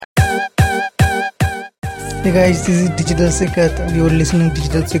Hey guys, this is Digital Sikat and you're listening to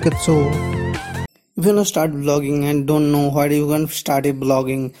Digital Sikat Show. If you want to start blogging and don't know how you can start a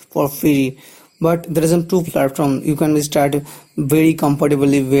blogging for free, but there is a two platform you can start very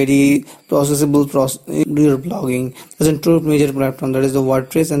comfortably, very your blogging. There's a two major platform, that is the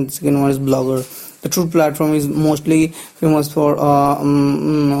WordPress, and the second one is Blogger. The true platform is mostly famous for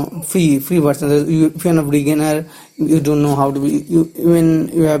free version. If you're a beginner, you don't know how to be, you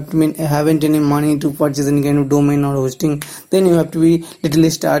haven't any money to purchase any kind of domain or hosting, then you have to be literally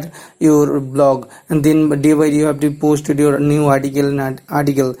start your blog, and then day by day you have to post your new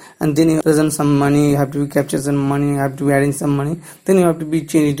article, and then you present some money, you have to capture some money, you have to be adding some money, then you have to be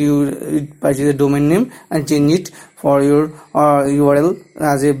change it to purchase a domain name and change it for your URL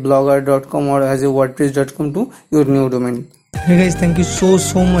as a blogger.com or as a wordpress.com to your new domain. Hey guys, thank you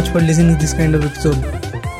so much for listening to this kind of episode.